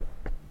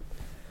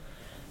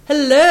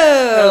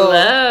Hello!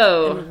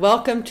 Hello! And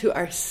welcome to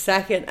our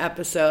second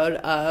episode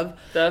of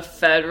The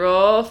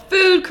Federal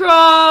Food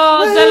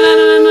Crawl!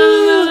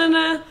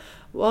 Da-na-na-na-na-na-na.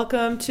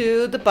 Welcome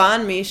to the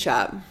banh mi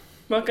shop.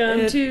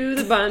 Welcome to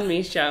the banh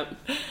mi shop.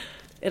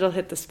 It'll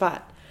hit the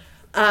spot.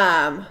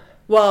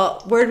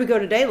 Well, where did we go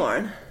today,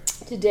 Lauren?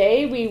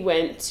 Today we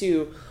went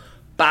to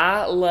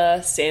Ba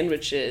La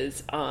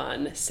Sandwiches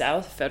on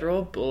South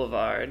Federal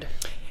Boulevard.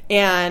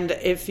 And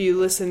if you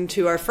listen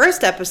to our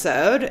first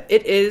episode,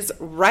 it is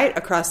right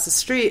across the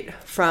street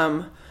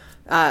from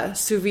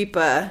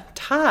Suvipa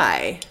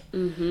Thai.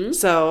 Mm-hmm.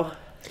 So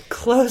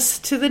close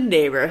to the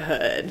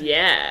neighborhood.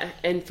 Yeah,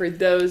 and for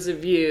those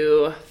of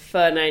you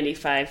Pho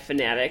 95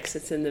 fanatics,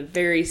 it's in the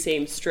very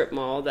same strip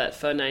mall that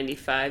Pho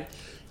 95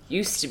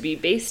 used to be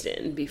based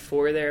in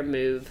before their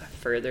move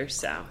further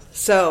south.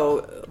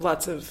 So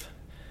lots of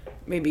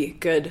maybe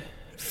good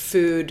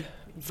food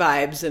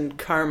vibes and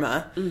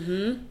karma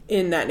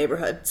in that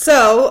neighborhood.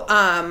 So,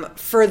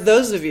 for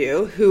those of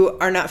you who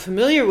are not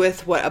familiar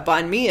with what a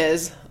banh mi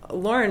is,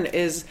 Lauren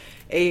is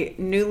a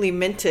newly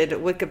minted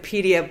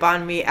Wikipedia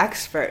banh mi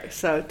expert.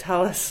 So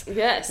tell us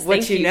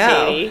what you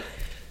know. Katie.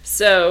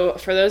 So,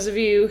 for those of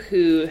you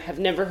who have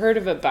never heard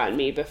of a banh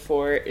mi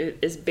before, it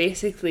is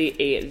basically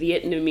a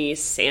Vietnamese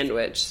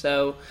sandwich.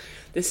 So,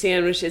 the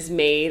sandwich is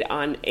made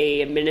on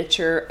a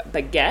miniature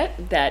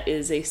baguette that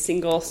is a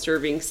single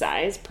serving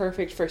size,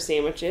 perfect for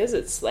sandwiches.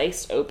 It's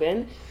sliced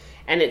open,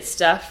 and it's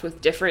stuffed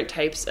with different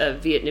types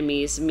of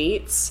Vietnamese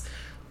meats,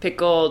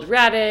 pickled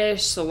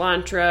radish,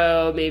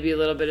 cilantro, maybe a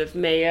little bit of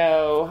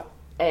mayo,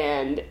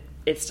 and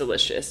it's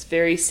delicious,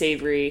 very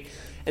savory.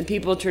 And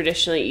people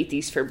traditionally eat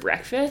these for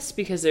breakfast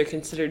because they're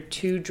considered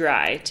too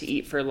dry to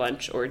eat for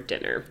lunch or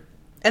dinner.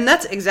 And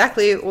that's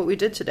exactly what we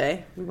did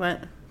today. We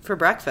went for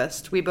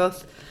breakfast. We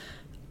both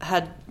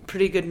had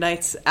pretty good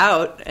nights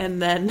out and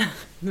then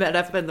met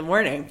up in the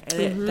morning, and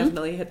it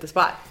definitely hit the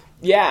spot.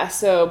 Yeah,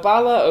 so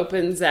Ba La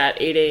opens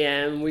at 8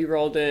 a.m. We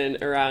rolled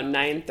in around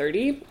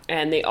 9:30,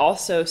 and they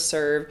also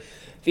serve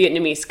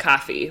Vietnamese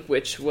coffee,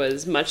 which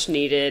was much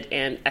needed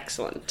and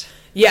excellent.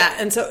 Yeah,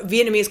 and so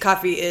Vietnamese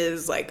coffee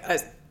is like a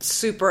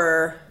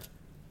super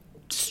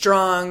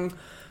strong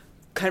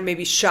kind of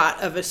maybe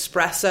shot of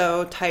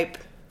espresso type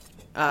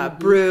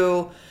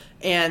brew.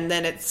 And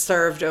then it's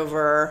served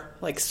over,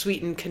 like,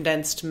 sweetened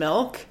condensed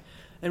milk.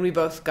 And we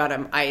both got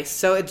them iced.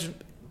 So it's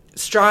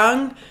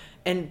strong,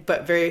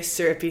 but very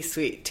syrupy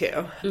sweet,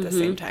 too, at the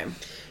same time.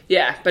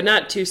 Yeah, but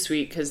not too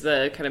sweet because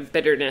the kind of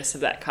bitterness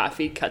of that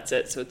coffee cuts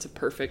it. So it's a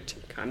perfect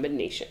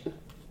combination.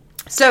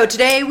 So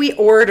today we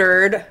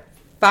ordered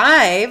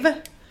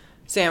 5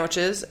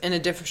 sandwiches in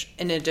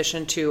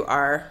addition to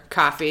our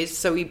coffees.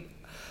 So we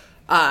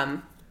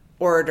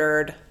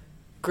ordered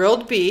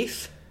grilled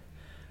beef,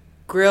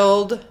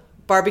 grilled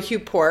barbecue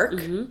pork,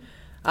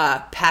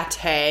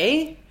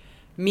 pate,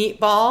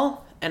 meatball,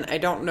 and I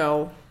don't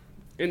know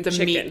and the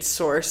chicken. Meat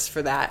source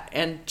for that,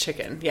 and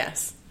chicken,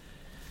 yes.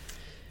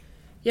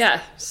 Yeah,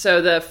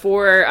 so the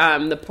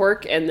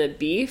pork and the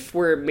beef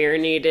were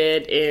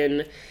marinated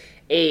in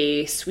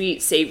a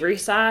sweet savory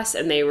sauce,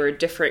 and they were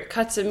different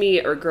cuts of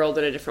meat or grilled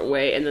in a different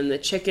way, and then the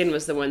chicken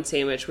was the one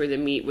sandwich where the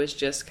meat was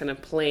just kind of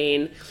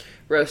plain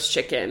roast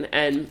chicken.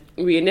 And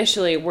we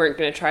initially weren't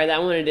going to try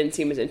that one. It didn't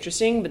seem as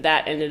interesting, but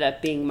that ended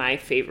up being my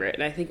favorite.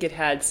 And I think it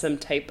had some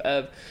type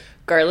of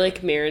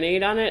garlic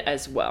marinade on it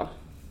as well.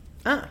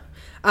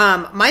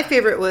 My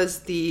favorite was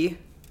the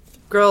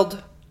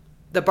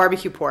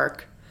barbecue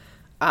pork.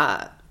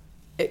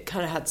 It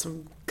kind of had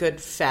some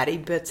good fatty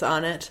bits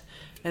on it,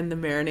 and the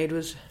marinade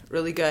was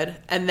really good.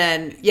 And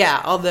then,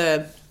 yeah, all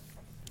the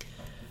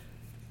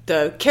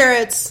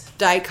carrots,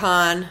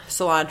 daikon,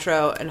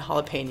 cilantro, and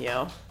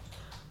jalapeno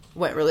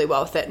went really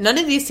well with it. None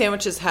of these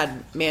sandwiches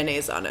had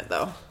mayonnaise on it,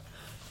 though.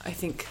 I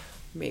think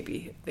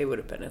maybe they would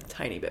have been a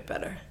tiny bit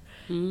better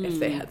if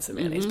they had some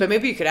mayonnaise. But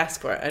maybe you could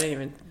ask for it. I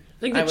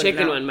think the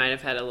chicken one might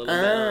have had a little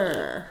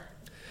bit.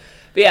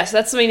 But yeah, so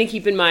that's something to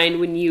keep in mind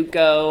when you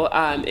go,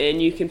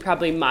 and you can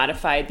probably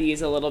modify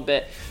these a little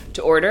bit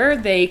to order.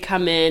 They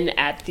come in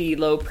at the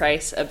low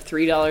price of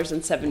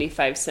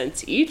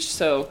 $3.75 each,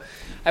 so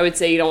I would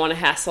say you don't want to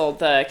hassle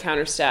the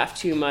counter staff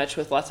too much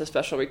with lots of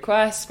special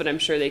requests, but I'm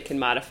sure they can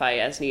modify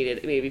as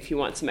needed. Maybe if you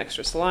want some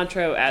extra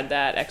cilantro, add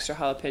that, extra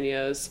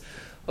jalapenos.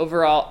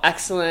 Overall,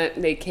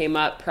 excellent. They came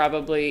up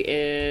probably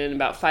in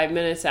about 5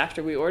 minutes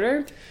after we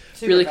ordered.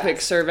 Really quick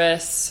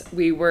service.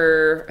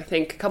 I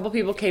think a couple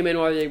people came in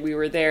while we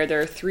were there. There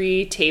are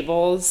 3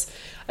 tables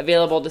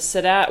available to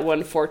sit at,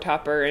 1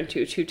 4-topper and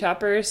 2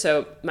 2-toppers,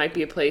 so might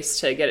be a place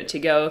to get it to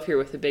go if you're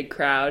with a big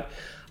crowd,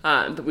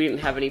 but we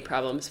didn't have any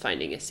problems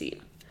finding a seat.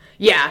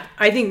 Yeah,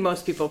 I think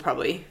most people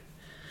probably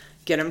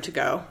get them to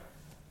go.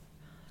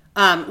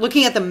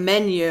 Looking at the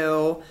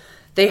menu,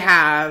 they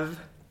have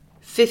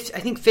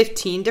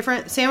 15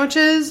 different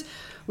sandwiches.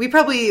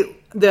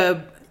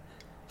 The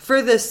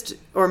furthest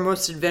or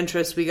most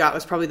adventurous we got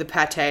was probably the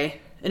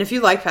pate. And if you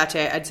like pate,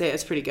 I'd say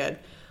it's pretty good.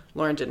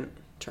 Lauren didn't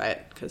try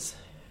it because,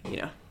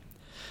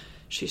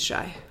 she's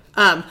shy.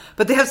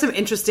 But they have some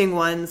interesting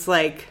ones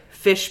like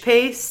fish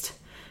paste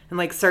and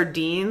like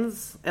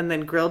sardines and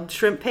then grilled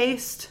shrimp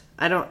paste.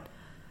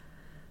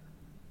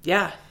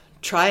 Yeah,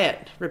 try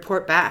it.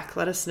 Report back.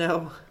 Let us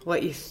know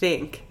what you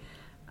think.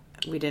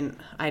 I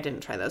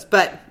didn't try those.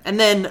 And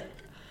then,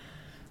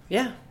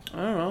 yeah, I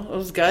don't know. It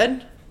was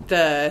good.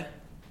 The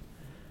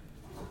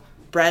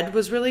bread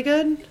was really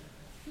good.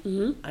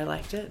 Mm-hmm. I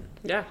liked it.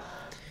 Yeah.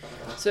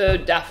 So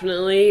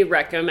definitely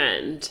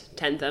recommend.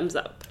 10 thumbs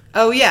up.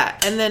 Oh, yeah.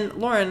 And then,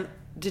 Lauren,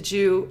 did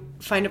you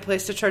find a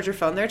place to charge your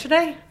phone there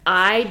today?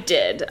 I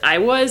did. I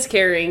was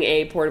carrying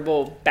a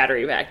portable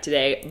battery pack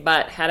today,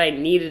 but had I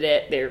needed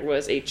it, there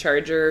was a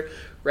charger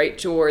right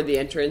toward the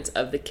entrance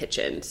of the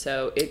kitchen.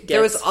 So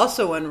there was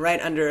also one right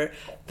under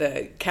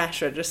the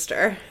cash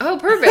register. Oh,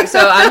 perfect. So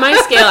on my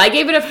scale, I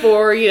gave it a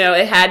 4.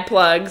 It had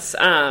plugs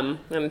on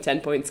a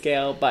 10-point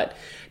scale, but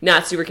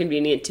not super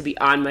convenient to be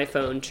on my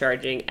phone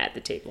charging at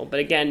the table. But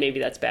again, maybe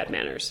that's bad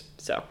manners.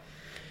 So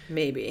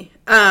maybe.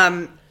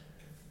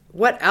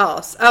 What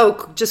else?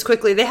 Oh, just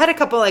quickly, they had a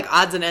couple like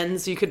odds and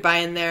ends you could buy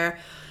in there.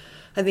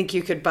 I think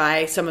you could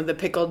buy some of the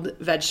pickled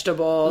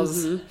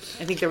vegetables.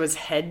 Mm-hmm. I think there was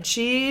head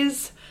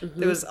cheese. Mm-hmm.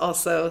 There was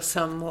also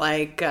some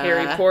like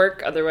hairy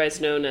pork,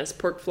 otherwise known as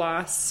pork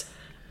floss.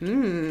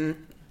 And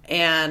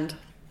I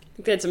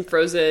think they had some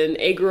frozen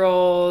egg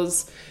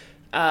rolls,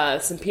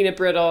 some peanut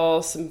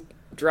brittle, some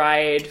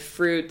dried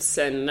fruits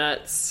and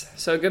nuts.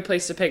 So a good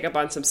place to pick up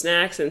on some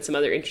snacks and some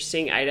other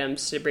interesting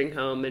items to bring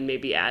home and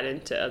maybe add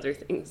into other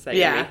things that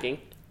you're making.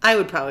 I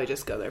would probably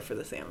just go there for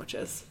the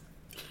sandwiches.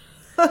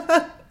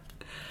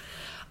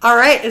 All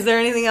right. Is there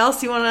anything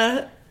else you want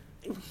to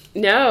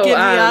give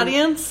the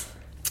audience?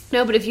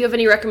 No, but if you have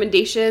any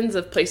recommendations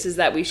of places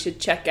that we should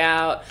check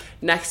out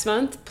next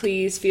month,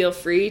 please feel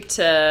free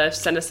to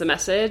send us a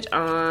message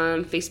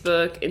on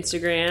Facebook,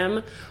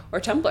 Instagram, or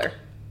Tumblr.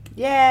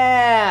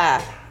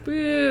 Yeah.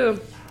 Woo.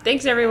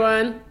 Thanks,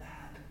 everyone.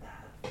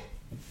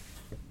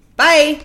 Bye.